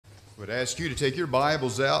I would ask you to take your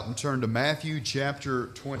Bibles out and turn to Matthew chapter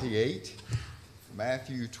 28.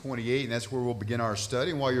 Matthew 28, and that's where we'll begin our study.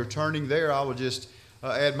 And while you're turning there, I will just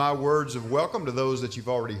add my words of welcome to those that you've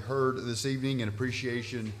already heard this evening and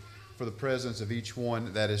appreciation for the presence of each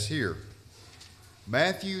one that is here.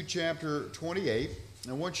 Matthew chapter 28,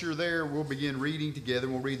 and once you're there, we'll begin reading together.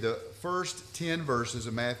 We'll read the first 10 verses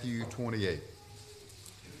of Matthew 28.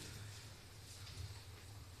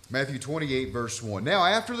 Matthew 28, verse 1. Now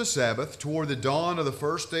after the Sabbath, toward the dawn of the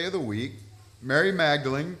first day of the week, Mary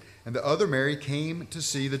Magdalene and the other Mary came to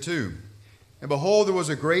see the tomb. And behold, there was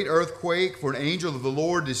a great earthquake, for an angel of the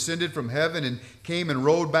Lord descended from heaven and came and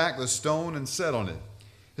rolled back the stone and sat on it.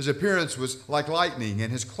 His appearance was like lightning,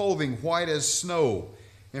 and his clothing white as snow.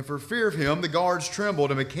 And for fear of him, the guards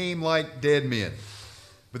trembled and became like dead men.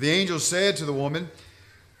 But the angel said to the woman,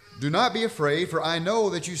 "Do not be afraid, for I know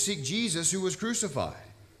that you seek Jesus who was crucified.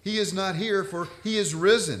 He is not here, for he is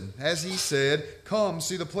risen. As he said, come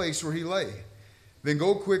see the place where he lay. Then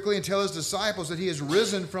go quickly and tell his disciples that he is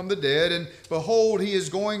risen from the dead, and behold, he is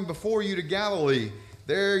going before you to Galilee.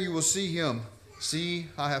 There you will see him. See,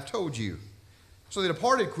 I have told you." So they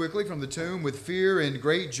departed quickly from the tomb with fear and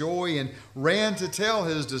great joy and ran to tell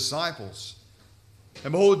his disciples.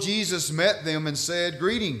 And behold, Jesus met them and said,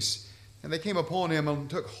 "Greetings." And they came upon him and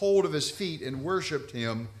took hold of his feet and worshipped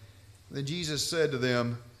him. Then Jesus said to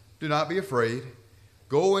them, "Do not be afraid.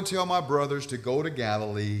 Go and tell my brothers to go to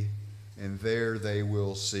Galilee, and there they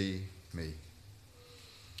will see me."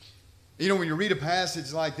 You know, when you read a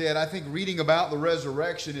passage like that, I think reading about the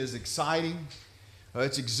resurrection is exciting.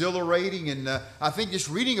 It's exhilarating, and I think just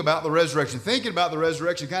reading about the resurrection, thinking about the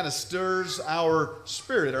resurrection kind of stirs our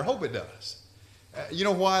spirit, or hope it does. You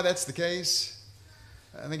know why that's the case?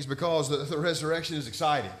 I think it's because the resurrection is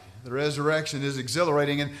exciting. The resurrection is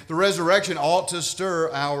exhilarating, and the resurrection ought to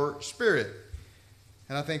stir our spirit.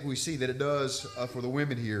 And I think we see that it does for the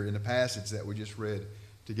women here in the passage that we just read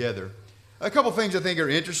together. A couple things I think are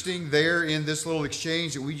interesting there in this little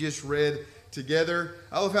exchange that we just read together.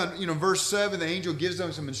 I love how, in verse 7, the angel gives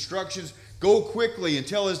them some instructions. Go quickly and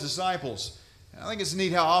tell his disciples. I think it's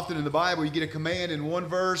neat how often in the Bible you get a command in one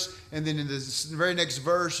verse, and then in the very next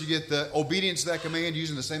verse you get the obedience to that command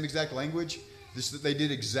using the same exact language. They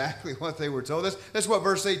did exactly what they were told. That's what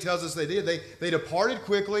verse 8 tells us they did. They departed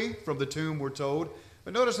quickly from the tomb, we're told.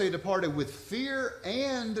 But notice they departed with fear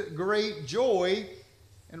and great joy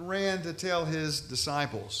and ran to tell his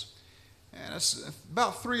disciples. And it's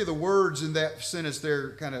about three of the words in that sentence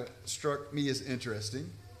there kind of struck me as interesting.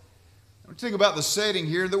 I'm thinking about the setting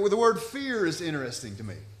here. The word fear is interesting to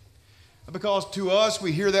me. Because to us,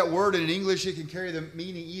 we hear that word, and in English it can carry the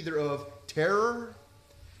meaning either of terror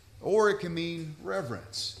or it can mean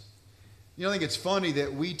reverence. I think it's funny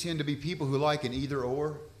that we tend to be people who like an either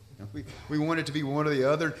or. We want it to be one or the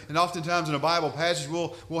other. And oftentimes in a Bible passage,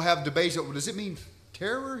 we'll have debates. Well, does it mean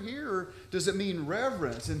terror here, or does it mean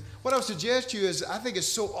reverence? And what I would suggest to you is I think it's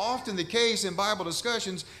so often the case in Bible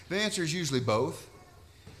discussions, the answer is usually both.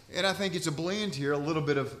 And I think it's a blend here. A little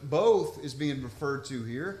bit of both is being referred to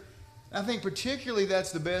here. I think particularly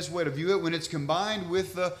that's the best way to view it when it's combined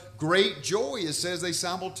with the great joy. It says they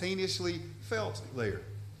simultaneously felt there.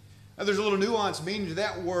 Now, there's a little nuance meaning to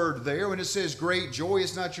that word there. When it says great joy,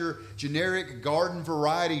 it's not your generic garden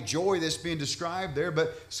variety joy that's being described there,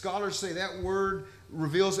 but scholars say that word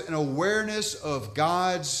reveals an awareness of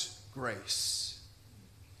God's grace.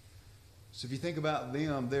 So if you think about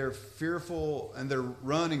them, they're fearful and they're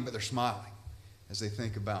running, but they're smiling as they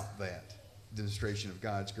think about that demonstration of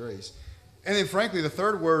God's grace. And then frankly, the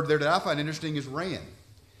third word there that I find interesting is ran.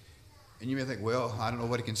 And you may think, well, I don't know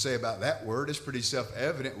what he can say about that word. It's pretty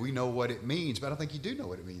self-evident. We know what it means. But I think you do know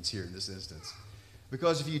what it means here in this instance.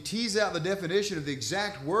 Because if you tease out the definition of the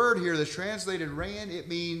exact word here that's translated ran, it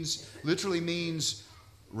literally means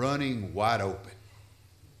running wide open.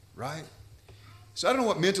 Right? So I don't know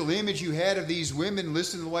what mental image you had of these women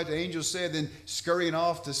listening to what the angel said, then scurrying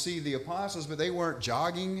off to see the apostles, but they weren't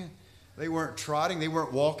jogging. They weren't trotting. They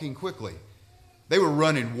weren't walking quickly. They were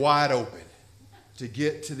running wide open to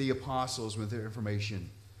get to the apostles with their information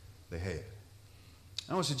they had.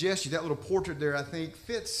 I want to suggest to you that little portrait there, I think,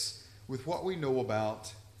 fits with what we know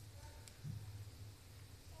about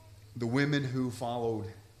the women who followed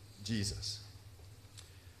Jesus.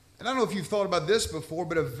 And I don't know if you've thought about this before,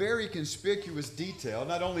 but a very conspicuous detail,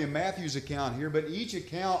 not only in Matthew's account here, but each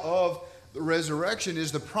account of the resurrection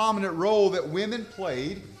is the prominent role that women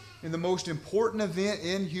played in the most important event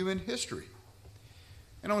in human history.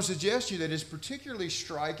 And I want to suggest to you that it's particularly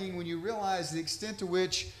striking when you realize the extent to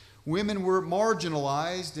which women were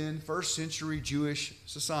marginalized in first century Jewish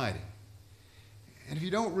society. And if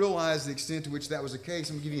you don't realize the extent to which that was the case,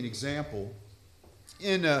 I'm going to give you an example.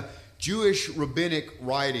 In Jewish rabbinic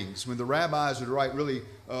writings, when the rabbis would write really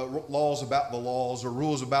laws about the laws or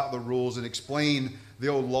rules about the rules and explain the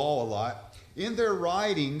old law a lot, in their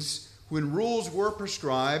writings, when rules were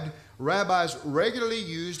prescribed, rabbis regularly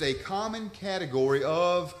used a common category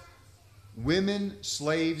of women,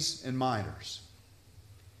 slaves, and minors.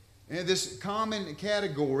 And this common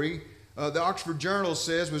category, the Oxford Journal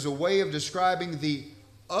says, was a way of describing the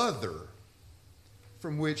other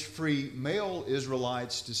from which free male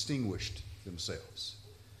Israelites distinguished themselves.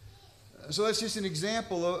 So that's just an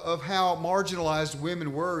example of how marginalized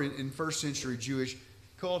women were in first century Jewish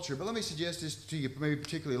culture. But let me suggest this to you, maybe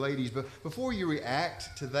particularly ladies, but before you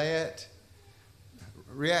react to that,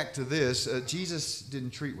 react to this, Jesus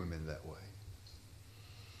didn't treat women that way.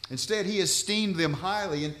 Instead, he esteemed them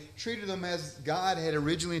highly and treated them as God had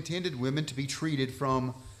originally intended women to be treated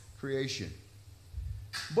from creation.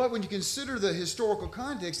 But when you consider the historical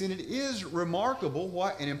context, then it is remarkable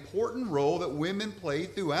what an important role that women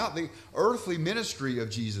played throughout the earthly ministry of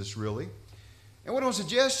Jesus, really. And what I want to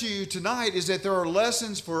suggest to you tonight is that there are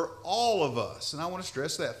lessons for all of us. And I want to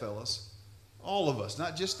stress that, fellas. All of us,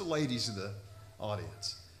 not just the ladies in the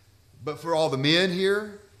audience. But for all the men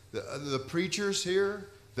here, the preachers here,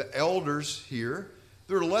 the elders here,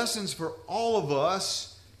 there are lessons for all of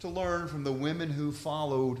us to learn from the women who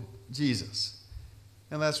followed Jesus.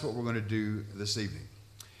 And that's what we're going to do this evening.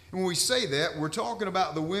 And when we say that, we're talking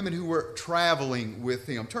about the women who were traveling with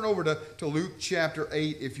him. Turn over to Luke chapter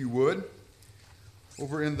 8, if you would.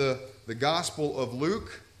 Over in the Gospel of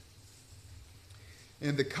Luke.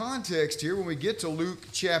 And the context here, when we get to Luke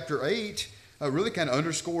chapter 8, really kind of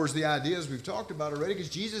underscores the ideas we've talked about already, because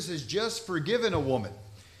Jesus has just forgiven a woman.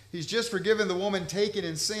 He's just forgiven the woman taken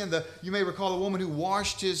in sin. You may recall the woman who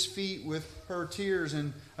washed his feet with her tears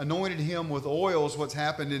and anointed him with oil is what's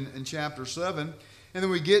happened in chapter 7. And then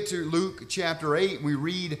we get to Luke chapter 8, and we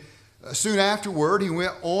read, soon afterward, he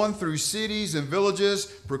went on through cities and villages,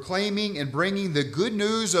 proclaiming and bringing the good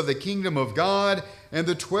news of the kingdom of God, and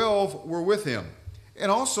the 12 were with him.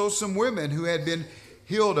 And also some women who had been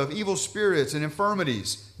healed of evil spirits and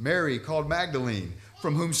infirmities, Mary called Magdalene,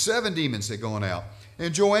 from whom 7 demons had gone out,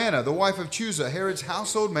 and Joanna, the wife of Chuza, Herod's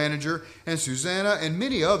household manager, and Susanna, and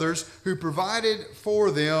many others who provided for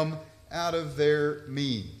them out of their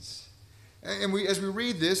means. And as we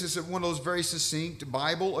read this, it's one of those very succinct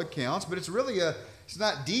Bible accounts, but it's really it's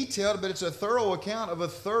not detailed, but it's a thorough account of a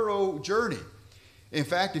thorough journey. In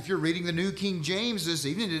fact, if you're reading the New King James this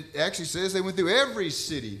evening, it actually says they went through every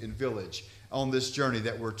city and village on this journey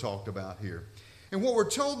that we're talked about here. And what we're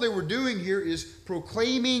told they were doing here is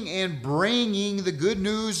proclaiming and bringing the good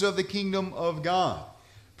news of the kingdom of God.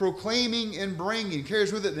 Proclaiming and bringing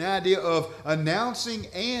carries with it the idea of announcing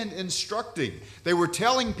and instructing. They were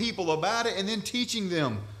telling people about it and then teaching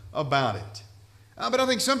them about it. But I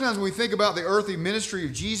think sometimes when we think about the earthly ministry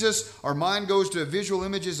of Jesus, our mind goes to visual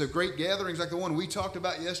images of great gatherings like the one we talked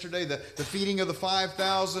about yesterday, the feeding of the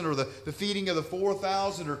 5,000 or the feeding of the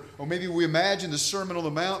 4,000, or maybe we imagine the Sermon on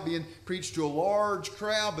the Mount being preached to a large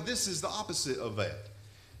crowd, but this is the opposite of that.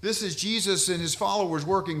 This is Jesus and his followers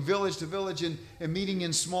working village to village and meeting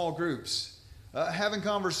in small groups. Having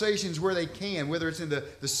conversations where they can, whether it's in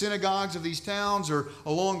the synagogues of these towns or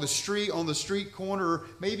along the street, on the street corner, or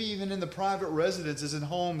maybe even in the private residences and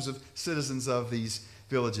homes of citizens of these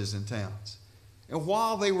villages and towns. And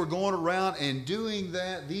while they were going around and doing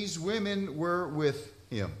that, these women were with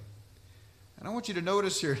him. And I want you to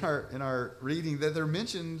notice here in our reading that they're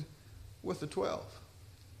mentioned with the 12.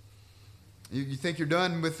 You think you're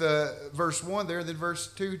done with verse 1 there, then verse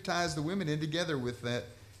 2 ties the women in together with that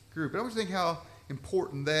group. But I want you to think how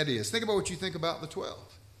important that is. Think about what you think about the 12.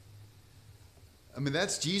 I mean,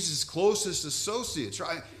 that's Jesus' closest associates,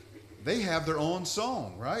 right? They have their own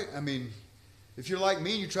song, right? I mean, if you're like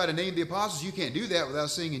me and you try to name the apostles, you can't do that without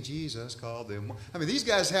singing Jesus called them. I mean, these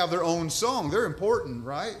guys have their own song. They're important,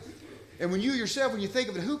 right? And when you yourself, when you think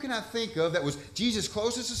of it, who can I think of that was Jesus'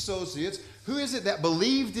 closest associates? Who is it that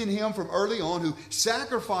believed in him from early on, who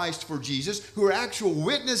sacrificed for Jesus, who are actual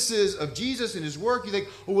witnesses of Jesus and his work? You think,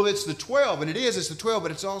 oh, well, it's the 12, and it's the 12,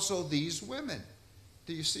 but it's also these women.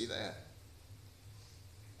 Do you see that?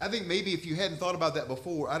 I think maybe if you hadn't thought about that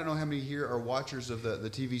before, I don't know how many here are watchers of the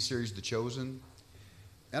TV series The Chosen.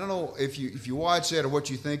 I don't know if you watch that or what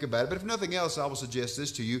you think about it, but if nothing else, I will suggest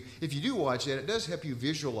this to you. If you do watch that, it does help you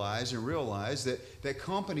visualize and realize that that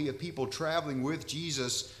company of people traveling with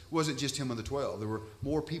Jesus wasn't just him and the 12. There were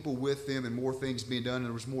more people with them and more things being done, and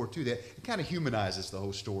there was more to that. It kind of humanizes the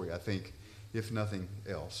whole story, I think, if nothing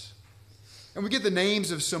else. And we get the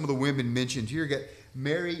names of some of the women mentioned here. You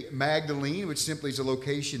Mary Magdalene, which simply is a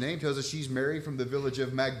location name, tells us she's Mary from the village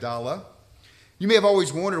of Magdala. You may have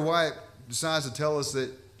always wondered why it decides to tell us that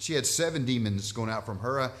she had 7 demons going out from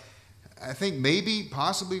her. I think maybe,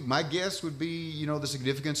 possibly, my guess would be, the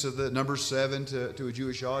significance of the number 7 to a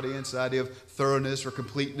Jewish audience, the idea of thoroughness or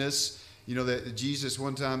completeness. That Jesus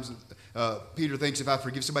one time, Peter thinks if I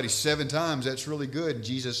forgive somebody 7 times, that's really good. And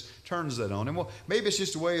Jesus turns that on him. Well, maybe it's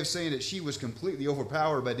just a way of saying that she was completely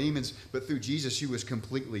overpowered by demons, but through Jesus she was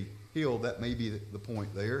completely healed. That may be the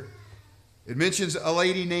point there. It mentions a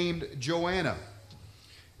lady named Joanna.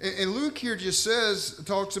 And Luke here just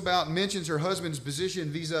mentions her husband's position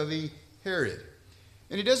vis-a-vis Herod.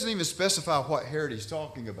 And he doesn't even specify what Herod he's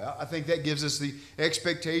talking about. I think that gives us the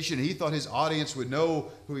expectation. He thought his audience would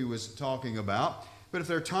know who he was talking about. But if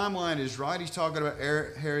their timeline is right, he's talking about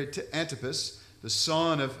Herod Antipas, the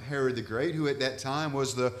son of Herod the Great, who at that time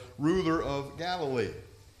was the ruler of Galilee.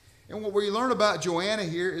 And what we learn about Joanna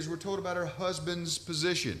here is we're told about her husband's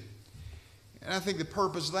position. And I think the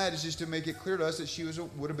purpose of that is just to make it clear to us that she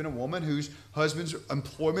would have been a woman whose husband's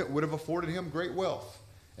employment would have afforded him great wealth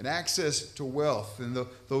and access to wealth and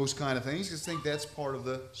those kind of things. I just think that's part of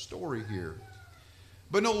the story here.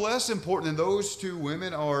 But no less important than those 2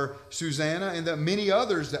 women are Susanna and the many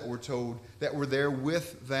others that were told that were there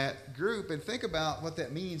with that group. And think about what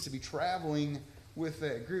that means to be traveling with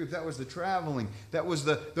that group. That was the traveling. That was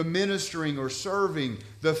the ministering or serving,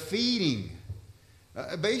 the feeding.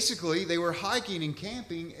 Basically, they were hiking and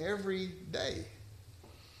camping every day.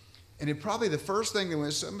 And probably the first thing that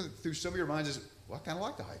went through some of your minds is, well, I kind of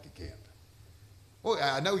like to hike and camp. Well,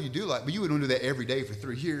 I know you do but you wouldn't do that every day for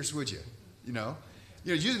 3 years, would you?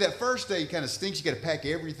 Usually that first day kind of stinks. You got to pack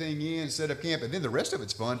everything in, set up camp, and then the rest of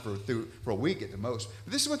it's fun for a week at the most.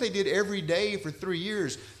 But this is what they did every day for 3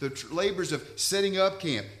 years. The labors of setting up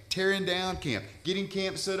camp, tearing down camp, getting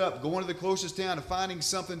camp set up, going to the closest town and finding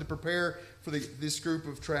something to prepare for this group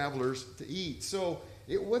of travelers to eat. So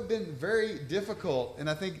it would have been very difficult, and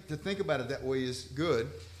I think to think about it that way is good.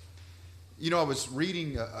 I was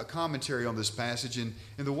reading a commentary on this passage, and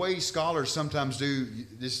the way scholars sometimes do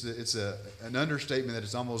this, it's an understatement that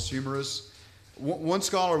it's almost humorous. One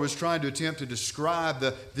scholar was trying to attempt to describe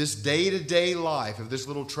this day-to-day life of this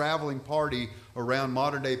little traveling party around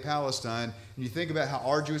modern-day Palestine. And you think about how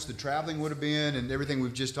arduous the traveling would have been and everything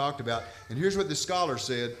we've just talked about. And here's what the scholar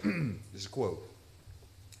said. This is a quote.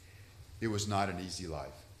 "It was not an easy life."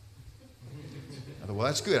 I thought, well,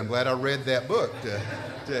 that's good. I'm glad I read that book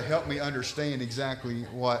to help me understand exactly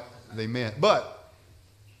what they meant. But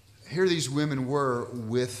here these women were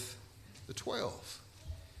with the 12.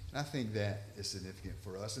 And I think that is significant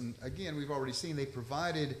for us. And again, we've already seen they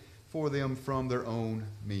provided for them from their own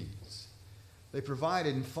means. They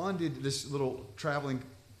provided and funded this little traveling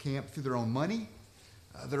camp through their own money,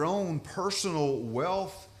 their own personal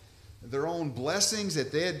wealth, their own blessings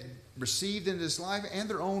that they had received in this life, and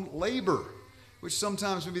their own labor, which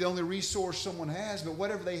sometimes may be the only resource someone has, but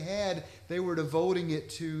whatever they had, they were devoting it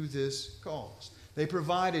to this cause. They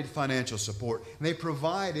provided financial support, and they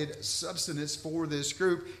provided sustenance for this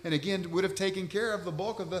group, and again, would have taken care of the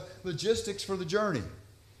bulk of the logistics for the journey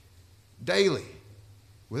daily,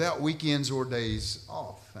 without weekends or days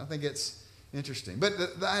off. I think it's interesting. But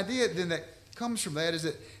the idea then that comes from that is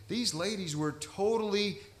that these ladies were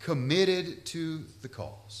totally committed to the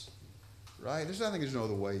cause, right? There's no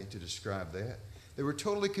other way to describe that. They were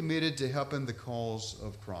totally committed to helping the cause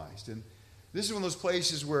of Christ. And this is one of those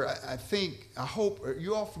places where I hope, are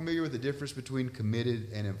you all familiar with the difference between committed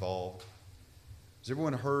and involved? Has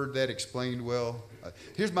everyone heard that explained well?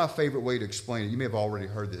 Here's my favorite way to explain it. You may have already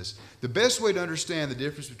heard this. The best way to understand the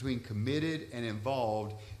difference between committed and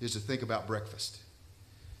involved is to think about breakfast.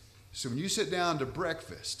 So when you sit down to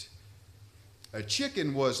breakfast, a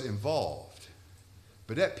chicken was involved,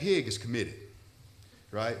 but that pig is committed,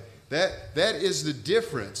 right? That is the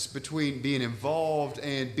difference between being involved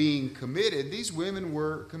and being committed. These women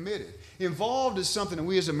were committed. Involved is something that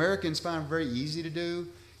we as Americans find very easy to do.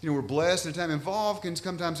 We're blessed at a time. Involved can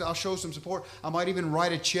sometimes I'll show some support. I might even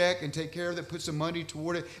write a check and take care of it, put some money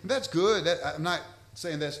toward it. And that's good. I'm not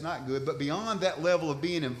saying that's not good, but beyond that level of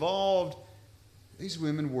being involved, these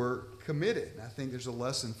women were committed. And I think there's a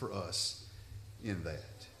lesson for us in that.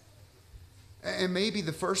 And maybe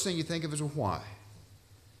the first thing you think of is, well, why?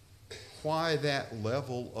 Why that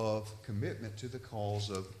level of commitment to the cause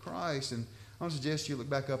of Christ? And I want to suggest you look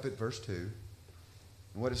back up at verse 2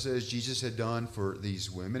 and what it says Jesus had done for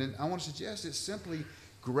these women. And I want to suggest it's simply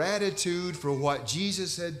gratitude for what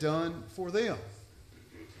Jesus had done for them.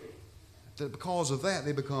 That because of that,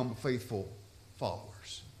 they become faithful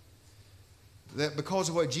followers. that because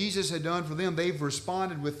of what Jesus had done for them, they've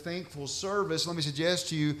responded with thankful service. Let me suggest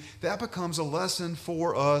to you that becomes a lesson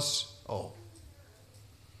for us all.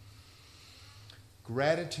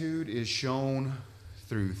 Gratitude is shown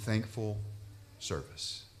through thankful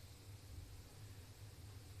service.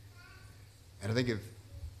 And I think if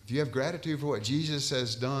you have gratitude for what Jesus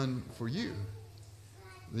has done for you,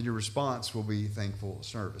 then your response will be thankful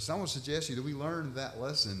service. I want to suggest to you that we learned that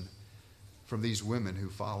lesson from these women who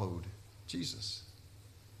followed Jesus.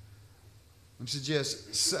 Let me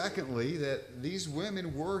suggest, secondly, that these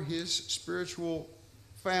women were his spiritual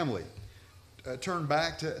family. Turn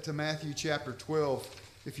back to Matthew chapter 12,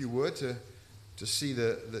 if you would, to see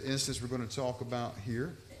the instance we're going to talk about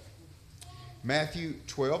here. Matthew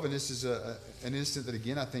 12, and this is an instant that,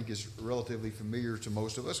 again, I think is relatively familiar to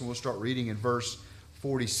most of us. And we'll start reading in verse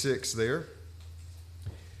 46 there.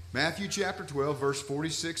 Matthew chapter 12, verse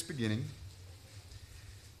 46 beginning.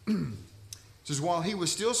 It says, while he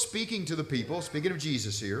was still speaking to the people, speaking of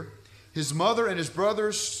Jesus here, his mother and his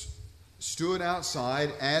brothers stood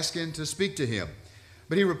outside asking to speak to him.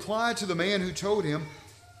 But he replied to the man who told him,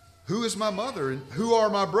 who is my mother and who are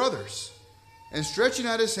my brothers? And stretching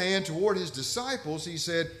out his hand toward his disciples, he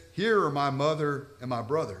said, here are my mother and my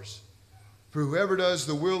brothers. For whoever does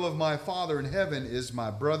the will of my Father in heaven is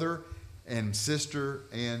my brother and sister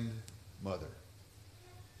and mother.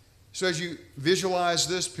 So as you visualize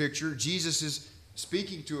this picture, Jesus is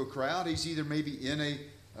speaking to a crowd. He's either maybe in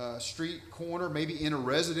a street corner, maybe in a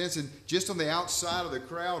residence, and just on the outside of the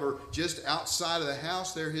crowd or just outside of the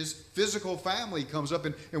house there, his physical family comes up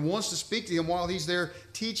and wants to speak to him while he's there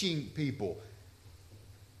teaching people.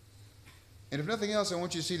 And if nothing else, I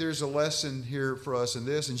want you to see there's a lesson here for us in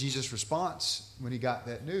this. And Jesus' response when he got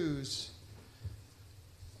that news,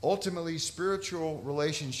 ultimately spiritual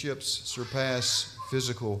relationships surpass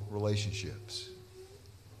physical relationships.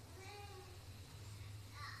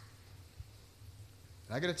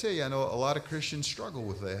 And I got to tell you, I know a lot of Christians struggle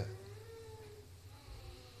with that.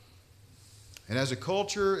 And as a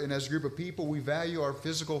culture and as a group of people, we value our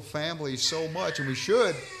physical family so much, and we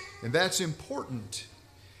should, and that's important.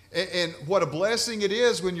 And what a blessing it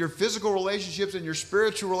is when your physical relationships and your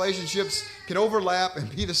spiritual relationships can overlap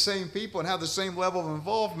and be the same people and have the same level of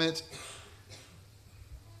involvement.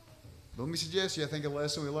 But let me suggest to you, I think a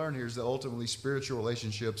lesson we learn here is that ultimately spiritual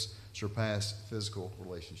relationships surpass physical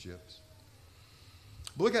relationships.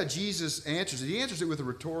 But look how Jesus answers it. He answers it with a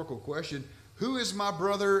rhetorical question. Who is my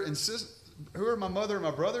brother and sister? Who are my mother and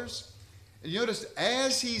my brothers? And you notice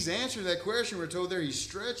as he's answering that question, we're told there he's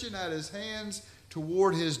stretching out his hands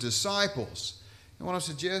toward his disciples. And what I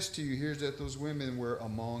suggest to you here is that those women were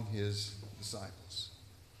among his disciples.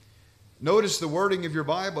 Notice the wording of your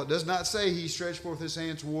Bible. It does not say he stretched forth his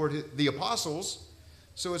hand toward the apostles.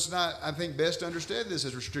 So it's not, I think, best to understand this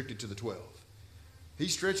as restricted to the 12.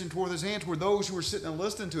 He's stretching toward his hand toward those who were sitting and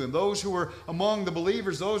listening to him, those who were among the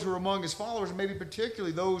believers, those who were among his followers, and maybe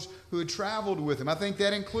particularly those who had traveled with him. I think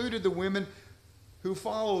that included the women who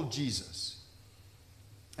followed Jesus.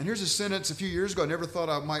 And here's a sentence a few years ago I never thought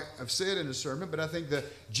I might have said in a sermon, but I think the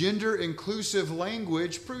gender-inclusive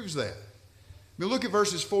language proves that. I mean, look at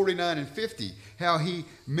verses 49 and 50, how he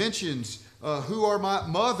mentions who are my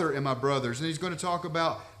mother and my brothers. And he's going to talk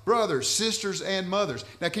about brothers, sisters, and mothers.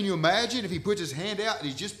 Now, can you imagine if he puts his hand out and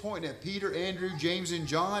he's just pointing at Peter, Andrew, James, and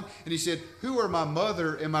John, and he said, who are my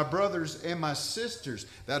mother and my brothers and my sisters?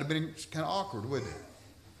 That would have been kind of awkward, wouldn't it?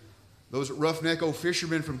 Those roughneck old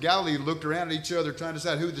fishermen from Galilee looked around at each other trying to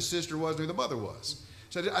decide who the sister was and who the mother was.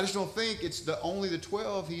 So I just don't think it's only the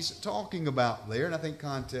 12 he's talking about there, and I think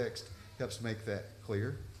context helps make that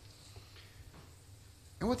clear.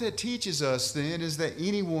 And what that teaches us then is that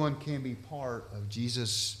anyone can be part of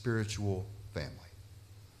Jesus' spiritual family.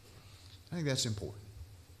 I think that's important.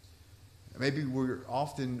 Maybe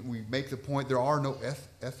we make the point there are no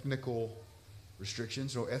ethnical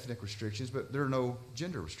restrictions, no ethnic restrictions, but there are no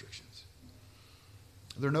gender restrictions.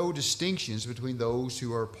 There are no distinctions between those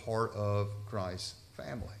who are part of Christ's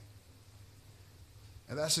family.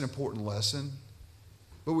 And that's an important lesson.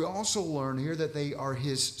 But we also learn here that they are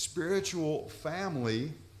his spiritual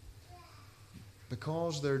family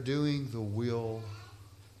because they're doing the will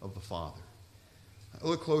of the Father.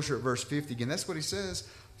 Look closer at verse 50 again. That's what he says.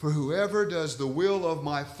 For whoever does the will of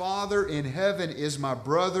my Father in heaven is my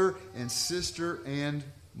brother and sister and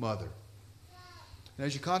mother. And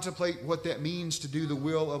as you contemplate what that means to do the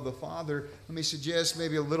will of the Father, let me suggest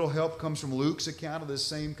maybe a little help comes from Luke's account of this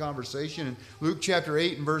same conversation. In Luke chapter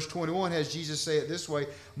 8 and verse 21 has Jesus say it this way,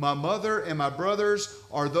 my mother and my brothers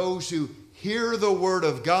are those who hear the word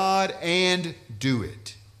of God and do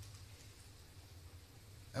it.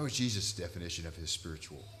 That was Jesus' definition of his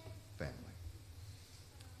spiritual family.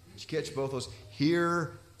 Did you catch both those?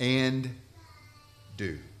 Hear and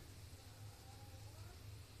do.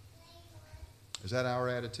 Is that our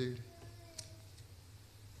attitude?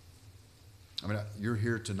 I mean, you're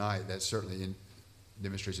here tonight. That certainly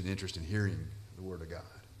demonstrates an interest in hearing the Word of God.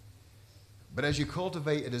 But as you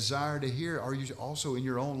cultivate a desire to hear, are you also in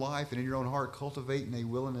your own life and in your own heart cultivating a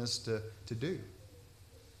willingness to do?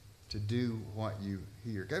 To do what you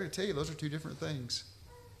hear. Got to tell you, those are two different things.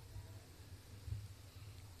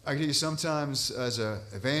 I can tell you sometimes as an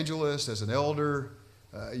evangelist, as an elder,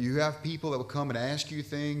 you have people that will come and ask you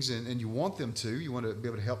things, and you want them to. You want to be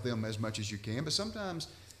able to help them as much as you can. But sometimes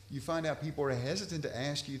you find out people are hesitant to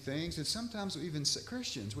ask you things, and sometimes even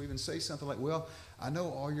Christians will even say something like, well, I know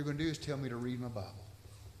all you're going to do is tell me to read my Bible.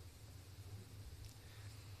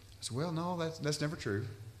 I said, well, no, that's never true.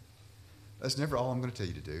 That's never all I'm going to tell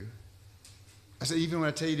you to do. I said, even when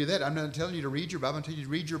I tell you to do that, I'm not telling you to read your Bible. I'm telling you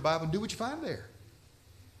to read your Bible and do what you find there.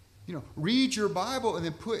 You know, read your Bible and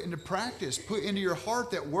then put into practice, put into your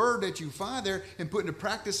heart that word that you find there, and put into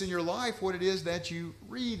practice in your life what it is that you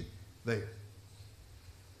read there.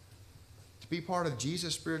 To be part of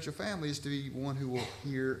Jesus' spiritual family is to be one who will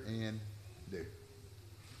hear and do.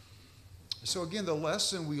 So again, the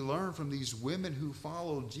lesson we learn from these women who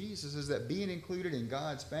followed Jesus is that being included in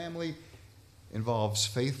God's family involves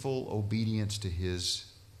faithful obedience to His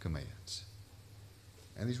commands.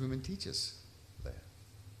 And these women teach us that.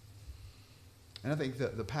 And I think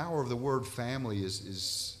that the power of the word family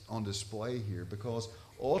is on display here, because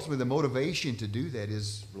ultimately the motivation to do that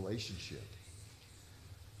is relationship.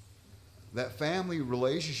 That family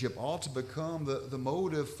relationship ought to become the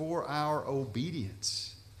motive for our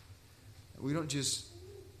obedience. We don't just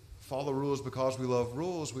follow rules because we love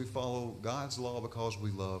rules. We follow God's law because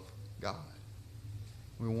we love God.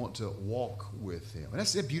 We want to walk with Him. And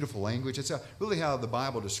that's a beautiful language. It's really how the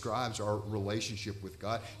Bible describes our relationship with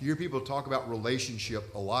God. You hear people talk about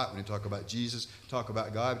relationship a lot when they talk about Jesus, talk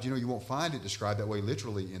about God. But you won't find it described that way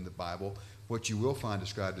literally in the Bible. What you will find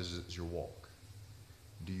described is your walk.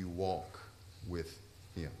 Do you walk with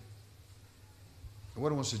Him? And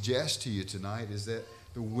what I want to suggest to you tonight is that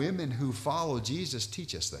the women who follow Jesus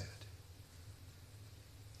teach us that.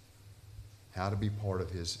 How to be part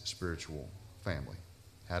of His spiritual family.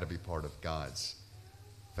 How to be part of God's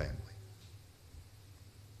family.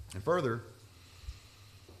 And further,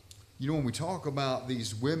 when we talk about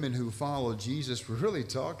these women who follow Jesus, we're really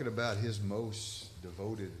talking about His most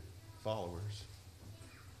devoted followers.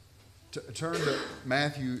 Turn to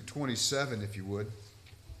Matthew 27, if you would.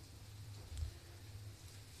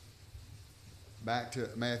 Back to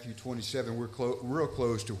Matthew 27. We're real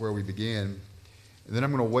close to where we began. And then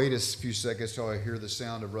I'm going to wait a few seconds till I hear the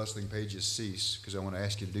sound of rustling pages cease, because I want to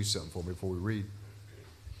ask you to do something for me before we read.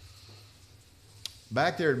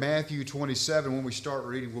 Back there in Matthew 27, when we start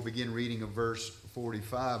reading, we'll begin reading of verse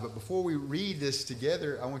 45. But before we read this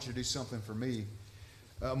together, I want you to do something for me.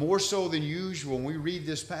 More so than usual, when we read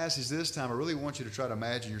this passage this time, I really want you to try to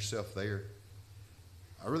imagine yourself there.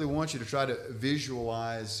 I really want you to try to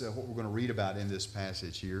visualize what we're going to read about in this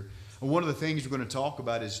passage here. And one of the things we're going to talk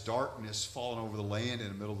about is darkness falling over the land in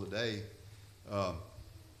the middle of the day.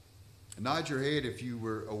 Nod your head if you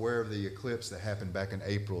were aware of the eclipse that happened back in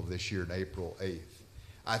April of this year, on April 8th.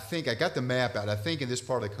 I think, I got the map out, I think in this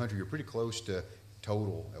part of the country you're pretty close to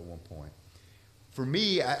total at one point. For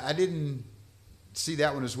me, I didn't see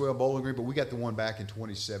that one as well, Bowling Green, but we got the one back in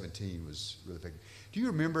 2017 was really big. Do you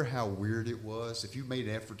remember how weird it was if you made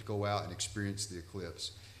an effort to go out and experience the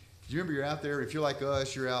eclipse? Do you remember you're out there, if you're like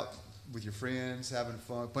us, you're out with your friends, having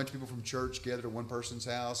fun, a bunch of people from church gathered at one person's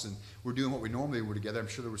house, and we're doing what we normally would together. I'm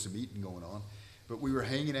sure there was some eating going on. But we were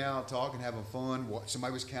hanging out, talking, having fun.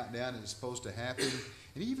 Somebody was counting down and it's supposed to happen.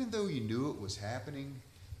 And even though you knew it was happening,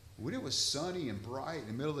 when it was sunny and bright in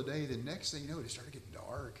the middle of the day, the next thing you know, it started getting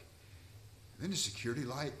dark. And then the security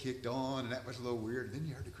light kicked on, and that was a little weird. And then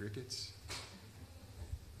you heard the crickets.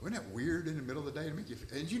 Wasn't that weird in the middle of the day?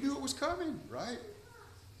 And you knew it was coming, right?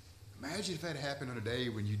 Imagine if that happened on a day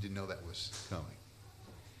when you didn't know that was coming.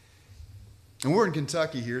 And we're in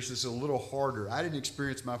Kentucky here, so it's a little harder. I didn't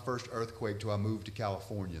experience my first earthquake till I moved to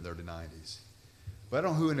California in the early 90s. But I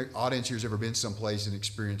don't know who in the audience here has ever been someplace and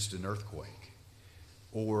experienced an earthquake.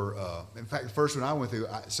 Or, in fact, the first one I went through,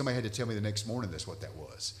 somebody had to tell me the next morning that's what that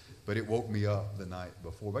was. But it woke me up the night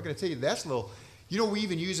before. But I got to tell you, that's a little, we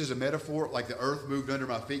even use as a metaphor, like the earth moved under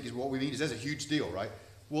my feet, because what we mean is that's a huge deal, right?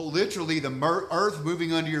 Well, literally, the earth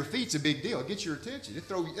moving under your feet is a big deal. It gets your attention.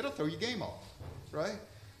 It'll throw your game off, right?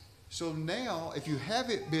 So now, if you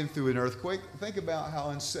haven't been through an earthquake, think about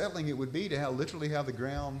how unsettling it would be to literally have the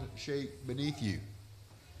ground shake beneath you.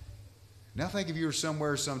 Now think if you were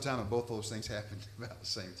somewhere sometime and both those things happened about the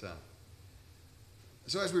same time.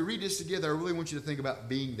 So as we read this together, I really want you to think about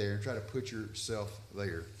being there and try to put yourself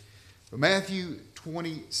there. But Matthew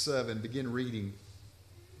 27, begin reading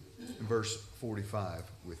in verse 45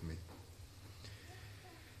 with me.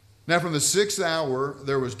 Now from the 6th hour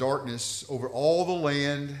there was darkness over all the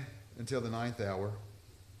land until the 9th hour.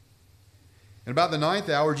 And about the 9th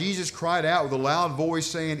hour Jesus cried out with a loud voice,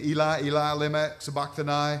 saying, Eli, Eli, lema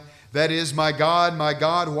sabachthani, that is, my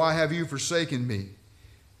God, why have you forsaken me?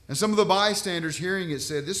 And some of the bystanders hearing it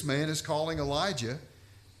said, this man is calling Elijah.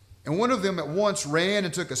 And one of them at once ran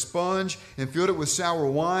and took a sponge and filled it with sour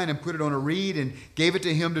wine and put it on a reed and gave it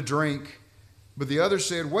to him to drink. But the other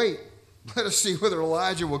said, wait, let us see whether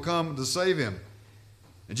Elijah will come to save him.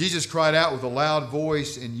 And Jesus cried out with a loud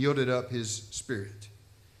voice and yielded up his spirit.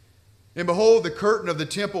 And behold, the curtain of the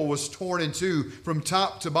temple was torn in two from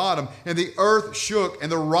top to bottom, and the earth shook,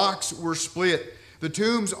 and the rocks were split. The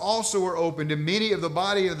tombs also were opened, and many of the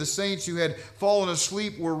body of the saints who had fallen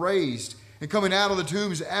asleep were raised. And coming out of the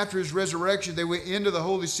tombs after his resurrection, they went into the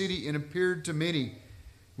holy city and appeared to many.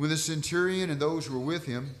 When the centurion and those who were with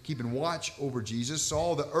him, keeping watch over Jesus,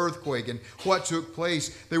 saw the earthquake and what took place,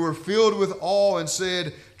 they were filled with awe and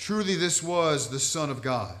said, truly this was the Son of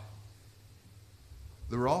God.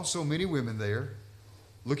 There were also many women there,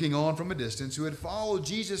 looking on from a distance, who had followed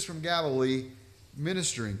Jesus from Galilee,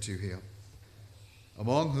 ministering to him,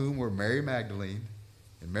 among whom were Mary Magdalene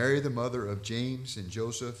and Mary the mother of James and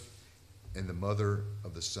Joseph and the mother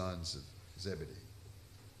of the sons of Zebedee.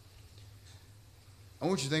 I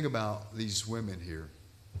want you to think about these women here.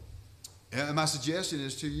 And my suggestion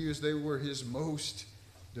is to you is they were his most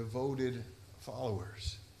devoted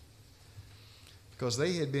followers, because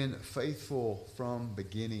they had been faithful from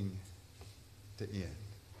beginning to end.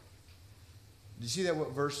 Do you see that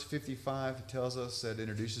what verse 55 tells us that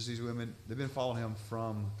introduces these women? They've been following him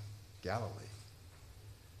from Galilee.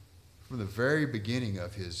 From the very beginning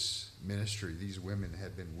of his ministry, these women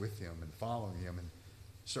had been with him and following him and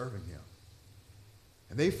serving him.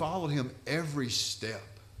 And they followed him every step.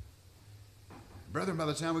 Brethren, by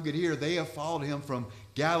the time we get here, they have followed him from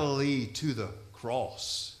Galilee to the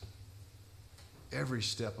cross. Every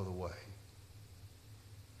step of the way.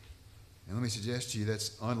 And let me suggest to you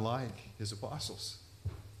that's unlike his apostles.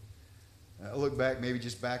 Look back, maybe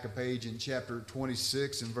just back a page in chapter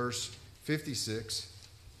 26 and verse 56.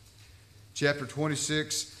 Chapter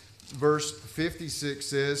 26, verse 56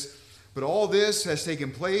 says, but all this has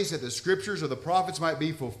taken place that the scriptures of the prophets might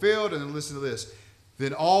be fulfilled. And then listen to this.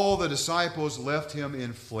 Then all the disciples left him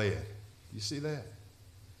and fled. You see that?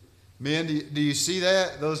 Men, do you see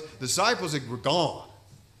that? Those disciples were gone.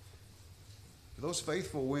 But those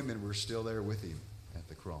faithful women were still there with him at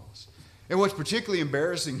the cross. And what's particularly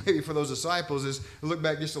embarrassing maybe for those disciples is, look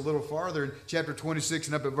back just a little farther in chapter 26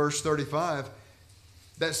 and up at verse 35.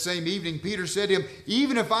 That same evening, Peter said to him,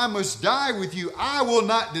 even if I must die with you, I will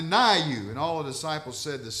not deny you. And all the disciples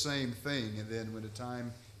said the same thing. And then when the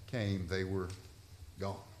time came, they were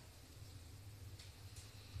gone.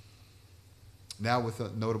 Now with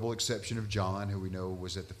the notable exception of John, who we know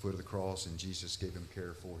was at the foot of the cross, and Jesus gave him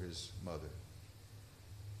care for his mother.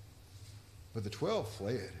 But the 12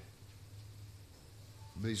 fled.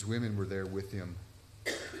 These women were there with him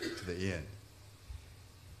to the end.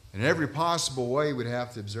 In every possible way, we'd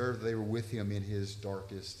have to observe that they were with him in his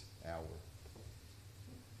darkest hour.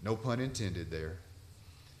 No pun intended there.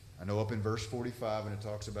 I know up in verse 45, when it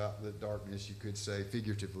talks about the darkness, you could say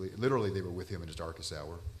figuratively, literally they were with him in his darkest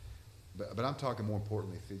hour. But I'm talking more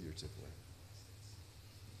importantly figuratively.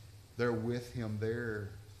 They're with him there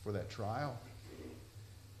for that trial.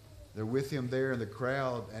 They're with him there in the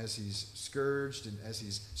crowd as he's scourged and as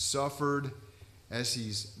he's suffered, as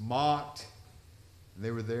he's mocked. And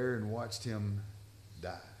they were there and watched him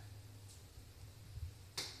die.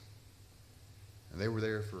 And they were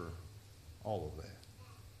there for all of that.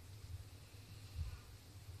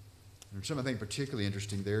 There's something I think particularly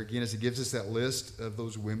interesting there, again, as it gives us that list of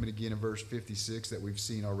those women, again in verse 56 that we've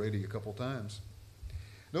seen already a couple times.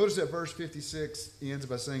 Notice that verse 56 ends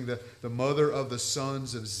by saying the mother of the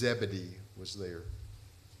sons of Zebedee was there.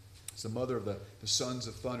 It's the mother of the sons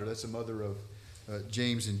of thunder. That's the mother of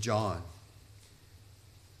James and John.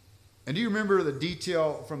 And do you remember the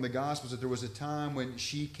detail from the Gospels that there was a time when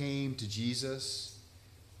she came to Jesus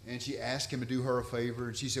and she asked him to do her a favor,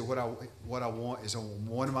 and she said, what I want is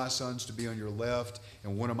one of my sons to be on your left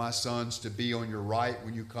and one of my sons to be on your right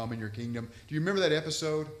when you come in your kingdom. Do you remember that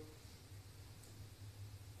episode?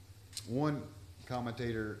 One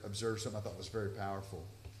commentator observed something I thought was very powerful.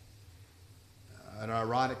 An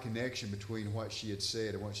ironic connection between what she had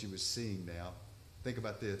said and what she was seeing now. Think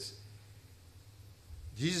about this.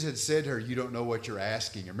 Jesus had said to her, you don't know what you're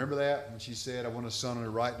asking. Remember that? When she said, I want a son on the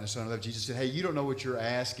right and a son on the left. Jesus said, hey, you don't know what you're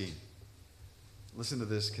asking. Listen to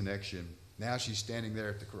this connection. Now she's standing there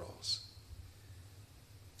at the cross.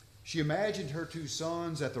 She imagined her two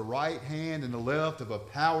sons at the right hand and the left of a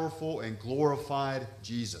powerful and glorified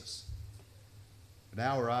Jesus. But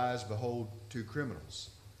now her eyes behold two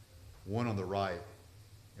criminals, one on the right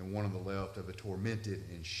and one on the left of a tormented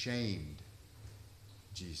and shamed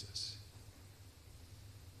Jesus.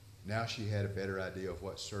 Now she had a better idea of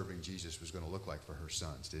what serving Jesus was going to look like for her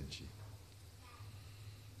sons, didn't she?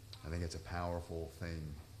 I think it's a powerful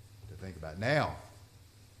thing to think about. Now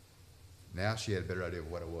she had a better idea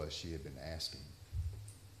of what it was she had been asking.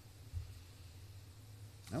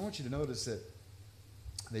 I want you to notice that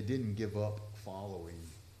they didn't give up following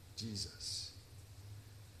Jesus.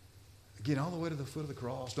 Again, all the way to the foot of the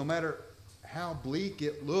cross, no matter how bleak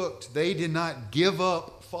it looked, they did not give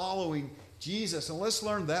up following Jesus. And let's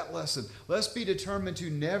learn that lesson. Let's be determined to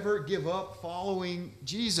never give up following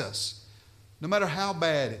Jesus, no matter how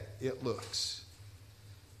bad it looks.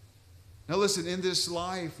 Now listen, in this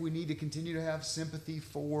life, we need to continue to have sympathy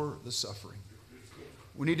for the suffering.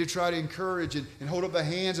 We need to try to encourage and hold up the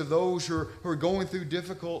hands of those who are going through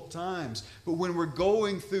difficult times. But when we're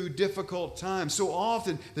going through difficult times, so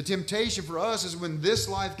often the temptation for us is when this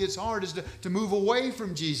life gets hard is to move away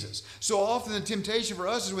from Jesus. So often the temptation for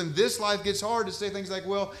us is when this life gets hard to say things like,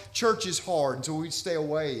 well, church is hard, and so we stay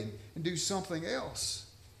away and do something else.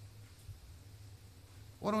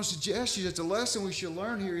 What I want to suggest to you that the lesson we should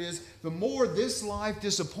learn here is the more this life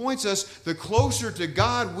disappoints us, the closer to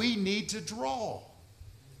God we need to draw.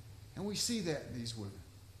 And we see that in these women.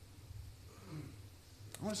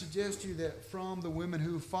 I want to suggest to you that from the women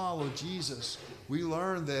who follow Jesus, we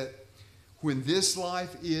learn that when this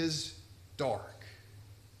life is dark,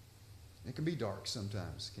 it can be dark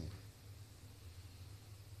sometimes, can't it?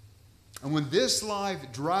 And when this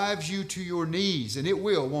life drives you to your knees, and it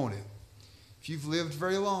will, won't it? If you've lived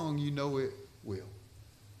very long, you know it will.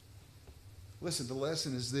 Listen, the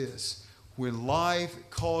lesson is this. When life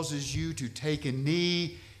causes you to take a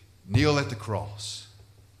knee, kneel at the cross.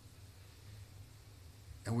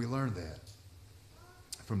 And we learn that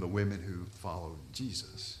from the women who followed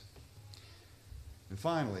Jesus. And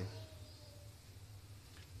finally,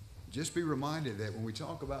 just be reminded that when we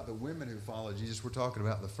talk about the women who followed Jesus, we're talking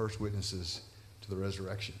about the first witnesses to the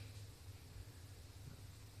resurrection.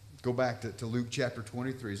 Go back to Luke chapter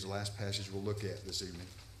 23 is the last passage we'll look at this evening.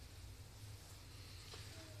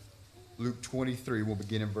 Luke 23, we'll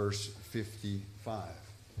begin in verse 55.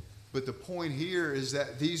 But the point here is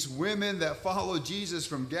that these women that followed Jesus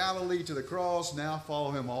from Galilee to the cross now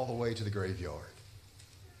follow him all the way to the graveyard.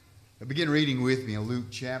 Now begin reading with me in Luke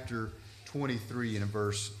chapter 23 and in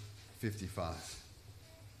verse 55.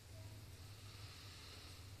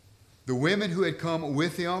 The women who had come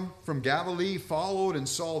with him from Galilee followed and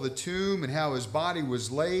saw the tomb and how his body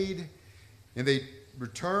was laid. And they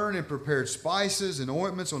returned and prepared spices and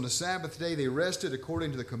ointments. On the Sabbath day they rested according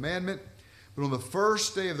to the commandment. But on the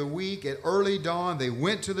first day of the week at early dawn they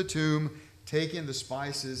went to the tomb, taking the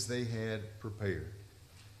spices they had prepared.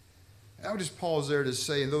 And I would just pause there to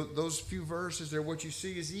say, in those few verses there, what you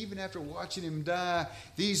see is even after watching him die,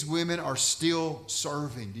 these women are still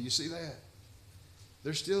serving. Do you see that?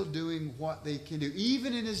 They're still doing what they can do,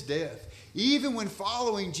 even in his death. Even when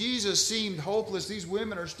following Jesus seemed hopeless, these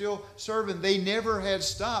women are still serving. They never had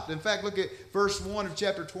stopped. In fact, look at verse 1 of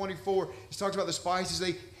chapter 24. It talks about the spices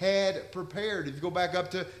they had prepared. If you go back up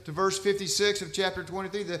to verse 56 of chapter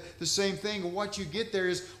 23, the same thing. And what you get there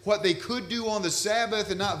is what they could do on the Sabbath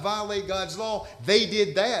and not violate God's law. They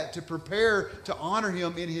did that to prepare to honor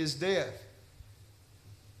him in his death.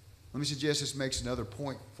 Let me suggest this makes another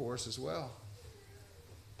point for us as well.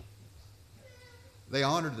 They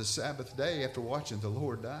honored the Sabbath day after watching the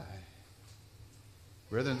Lord die.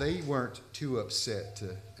 Brethren, they weren't too upset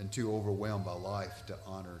and too overwhelmed by life to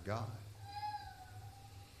honor God.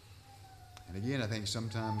 And again, I think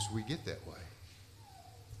sometimes we get that way.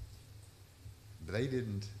 But they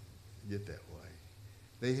didn't get that way.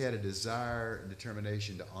 They had a desire and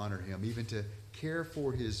determination to honor him, even to care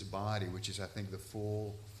for his body, which is, I think, the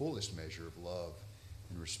fullest measure of love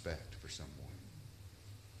and respect for someone.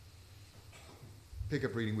 Pick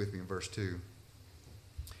up reading with me in verse 2.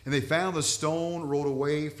 And they found the stone rolled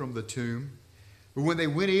away from the tomb. But when they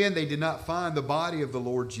went in, they did not find the body of the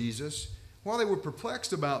Lord Jesus. While they were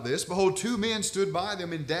perplexed about this, behold, two men stood by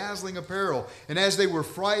them in dazzling apparel. And as they were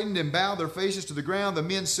frightened and bowed their faces to the ground, the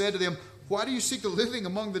men said to them, "Why do you seek the living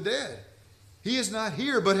among the dead? He is not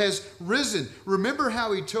here, but has risen. Remember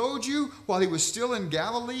how he told you while he was still in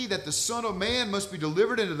Galilee that the Son of Man must be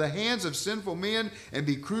delivered into the hands of sinful men and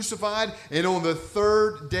be crucified, and on the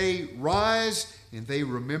third day rise. And they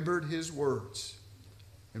remembered his words.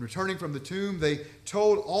 And returning from the tomb, they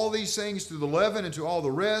told all these things to the 11 and to all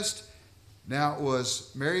the rest. Now it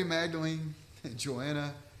was Mary Magdalene and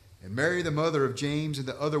Joanna and Mary, the mother of James, and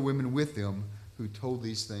the other women with them who told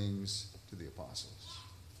these things to the apostles.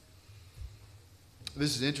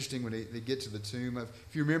 This is interesting when they get to the tomb.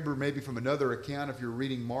 If you remember maybe from another account, if you're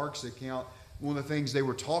reading Mark's account, one of the things they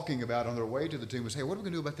were talking about on their way to the tomb was, hey, what are we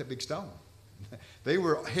going to do about that big stone? They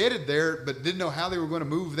were headed there, but didn't know how they were going to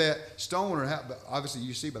move that stone. Or how. But obviously,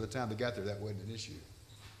 you see by the time they got there, that wasn't an issue.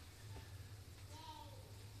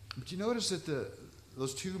 But you notice that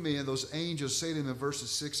those two men, those angels, say to them in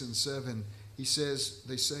verses 6 and 7, they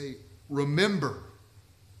say, remember.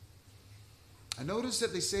 I notice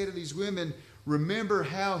that they say to these women, remember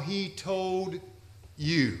how he told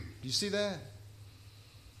you. Do you see that?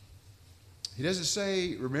 He doesn't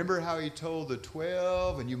say, remember how he told the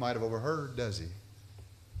 12 and you might have overheard, does he?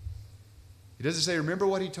 He doesn't say, remember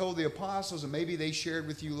what he told the apostles and maybe they shared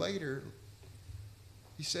with you later.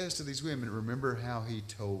 He says to these women, remember how he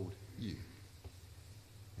told you.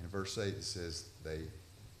 And in verse 8 it says, they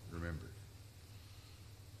remembered.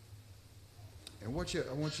 And what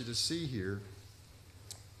I want you to see here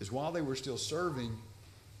is while they were still serving,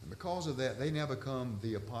 and because of that, they now become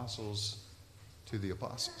the apostles to the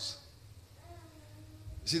apostles.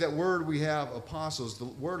 See, that word we have, apostles, the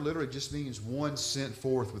word literally just means one sent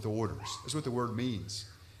forth with orders. That's what the word means.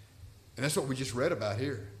 And that's what we just read about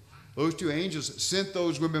here. Those two angels sent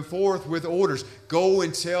those women forth with orders. Go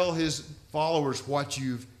and tell his followers what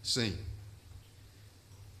you've seen.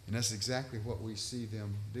 And that's exactly what we see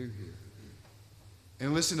them do here.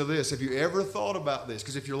 And listen to this. Have you ever thought about this?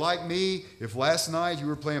 Because if you're like me, if last night you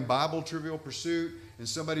were playing Bible Trivial Pursuit and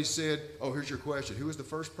somebody said, oh, here's your question. Who was the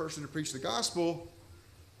first person to preach the gospel?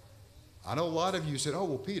 I know a lot of you said, oh,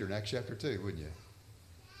 well, Peter in Acts chapter 2, wouldn't you?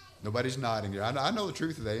 Nobody's nodding there. I know the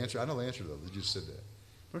truth of the answer. I know the answer, though. They just said that.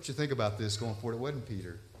 Don't you think about this going forward? It wasn't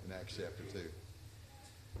Peter in Acts chapter 2.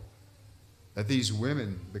 That these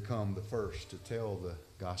women become the first to tell the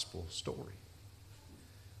gospel story.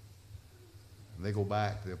 And they go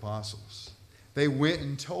back to the apostles. They went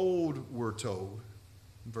and told, we're told,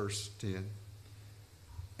 in verse 10.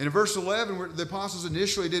 And in verse 11, where the apostles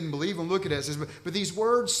initially didn't believe them, look at it, it says, but these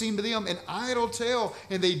words seemed to them an idle tale,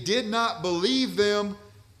 and they did not believe them.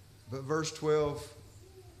 But verse 12,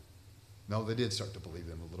 no, they did start to believe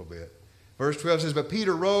them a little bit. Verse 12 says, but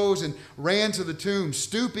Peter rose and ran to the tomb,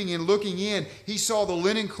 stooping and looking in. He saw the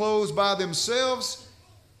linen clothes by themselves,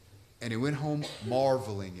 and he went home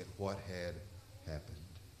marveling at what had happened.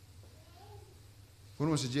 What I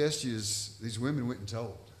want to suggest to you is these women went and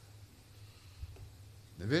told.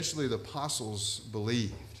 Eventually the apostles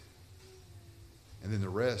believed. And then the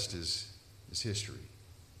rest is history.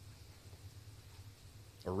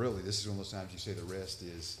 Or really, this is one of those times you say the rest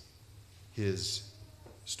is his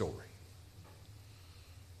story.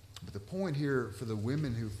 But the point here for the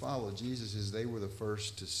women who followed Jesus is they were the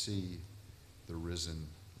first to see the risen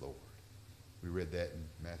Lord. We read that in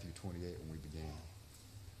Matthew 28 when we began.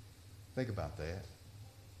 Think about that.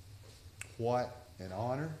 What an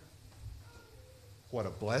honor. What a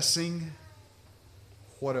blessing.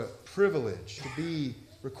 What a privilege to be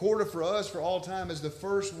recorded for us for all time as the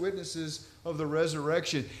first witnesses of the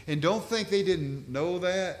resurrection. And don't think they didn't know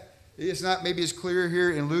that. It's not maybe as clear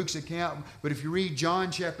here in Luke's account, but if you read John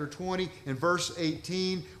chapter 20 and verse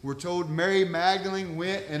 18, we're told Mary Magdalene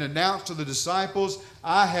went and announced to the disciples,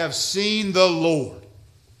 I have seen the Lord.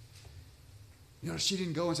 You know, she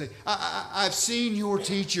didn't go and say, I've seen your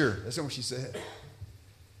teacher. That's not what she said.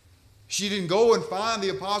 She didn't go and find the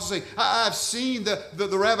apostles and say, I've seen the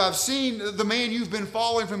rabbi. I've seen the man you've been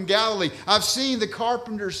following from Galilee. I've seen the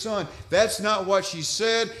carpenter's son. That's not what she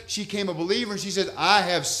said. She came a believer and she said, I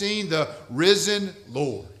have seen the risen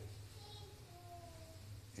Lord.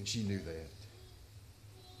 And she knew that.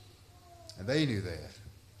 And they knew that.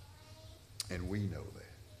 And we know that.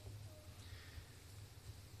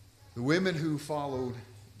 The women who followed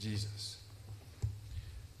Jesus.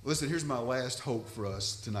 Listen, here's my last hope for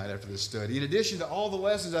us tonight after this study. In addition to all the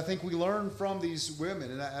lessons I think we learned from these women,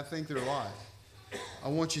 and I think their life, I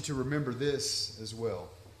want you to remember this as well.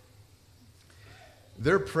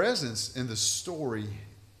 Their presence in the story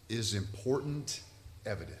is important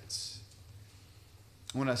evidence.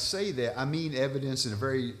 When I say that, I mean evidence in a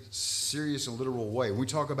very serious and literal way. We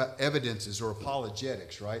talk about evidences or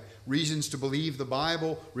apologetics, right? Reasons to believe the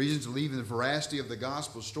Bible, reasons to believe in the veracity of the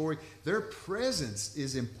gospel story. Their presence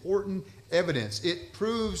is important evidence. It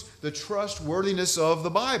proves the trustworthiness of the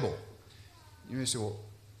Bible. You may say, well,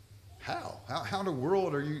 how in the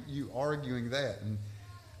world are you arguing that? And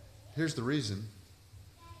here's the reason.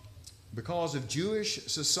 Because of Jewish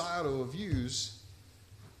societal views,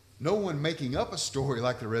 no one making up a story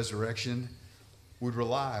like the resurrection would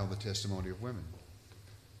rely on the testimony of women.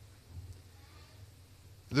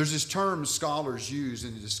 There's this term scholars use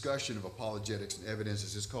in the discussion of apologetics and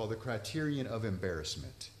evidences. It's called the criterion of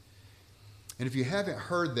embarrassment. And if you haven't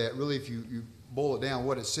heard that, really, if you boil it down,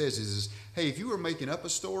 what it says is, hey, if you were making up a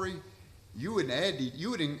story, you would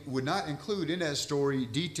not include in that story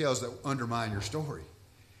details that undermine your story.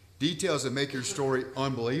 Details that make your story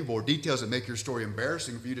unbelievable, or details that make your story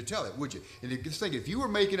embarrassing for you to tell it, would you? And just think, if you were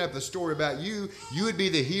making up a story about you, you would be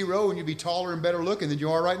the hero and you'd be taller and better looking than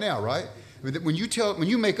you are right now, right? When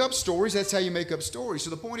you make up stories, that's how you make up stories.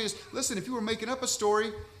 So the point is, listen, if you were making up a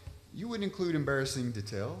story, you wouldn't include embarrassing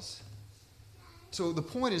details. So the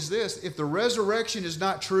point is this: if the resurrection is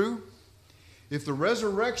not true, if the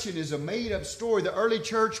resurrection is a made-up story, the early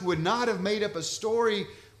church would not have made up a story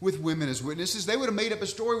with women as witnesses. They would have made up a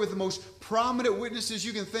story with the most prominent witnesses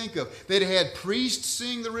you can think of. They'd have had priests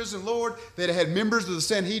seeing the risen Lord. They'd have had members of the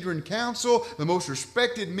Sanhedrin Council. The most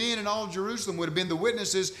respected men in all of Jerusalem would have been the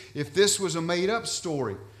witnesses if this was a made-up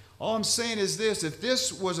story. All I'm saying is this: if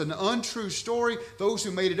this was an untrue story, those who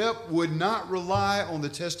made it up would not rely on the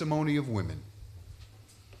testimony of women.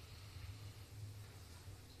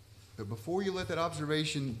 But before you let that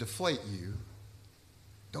observation deflate you,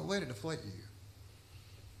 don't let it deflate you.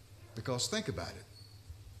 Because think about it.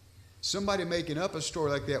 Somebody making up a story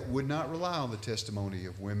like that would not rely on the testimony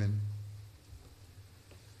of women.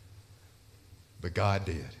 But God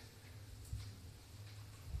did.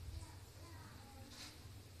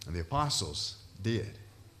 And the apostles did.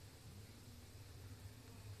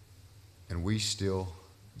 And we still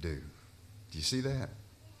do. Do you see that?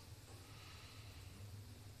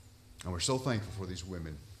 And we're so thankful for these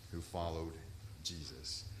women who followed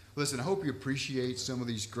Jesus. Listen, I hope you appreciate some of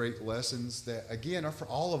these great lessons that, again, are for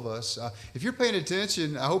all of us. If you're paying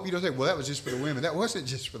attention, I hope you don't think, well, that was just for the women. That wasn't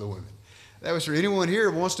just for the women. That was for anyone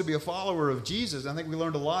here who wants to be a follower of Jesus. I think we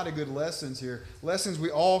learned a lot of good lessons here, lessons we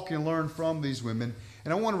all can learn from these women.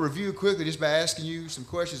 And I want to review quickly just by asking you some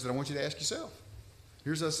questions that I want you to ask yourself.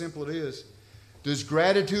 Here's how simple it is. Does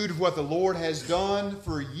gratitude for what the Lord has done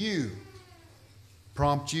for you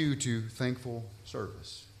prompt you to thankful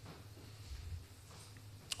service?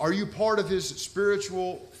 Are you part of His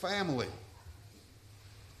spiritual family?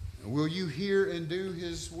 Will you hear and do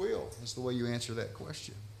His will? That's the way you answer that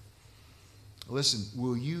question. Listen,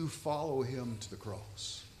 will you follow Him to the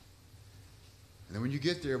cross? And then when you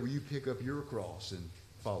get there, will you pick up your cross and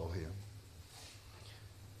follow Him?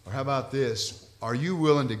 Or how about this? Are you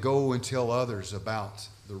willing to go and tell others about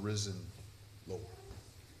the risen Lord?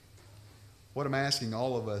 What I'm asking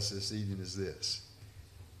all of us this evening is this: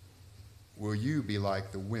 will you be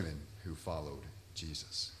like the women who followed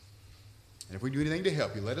Jesus? And if we do anything to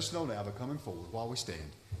help you, let us know now by coming forward while we stand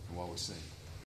and while we sing.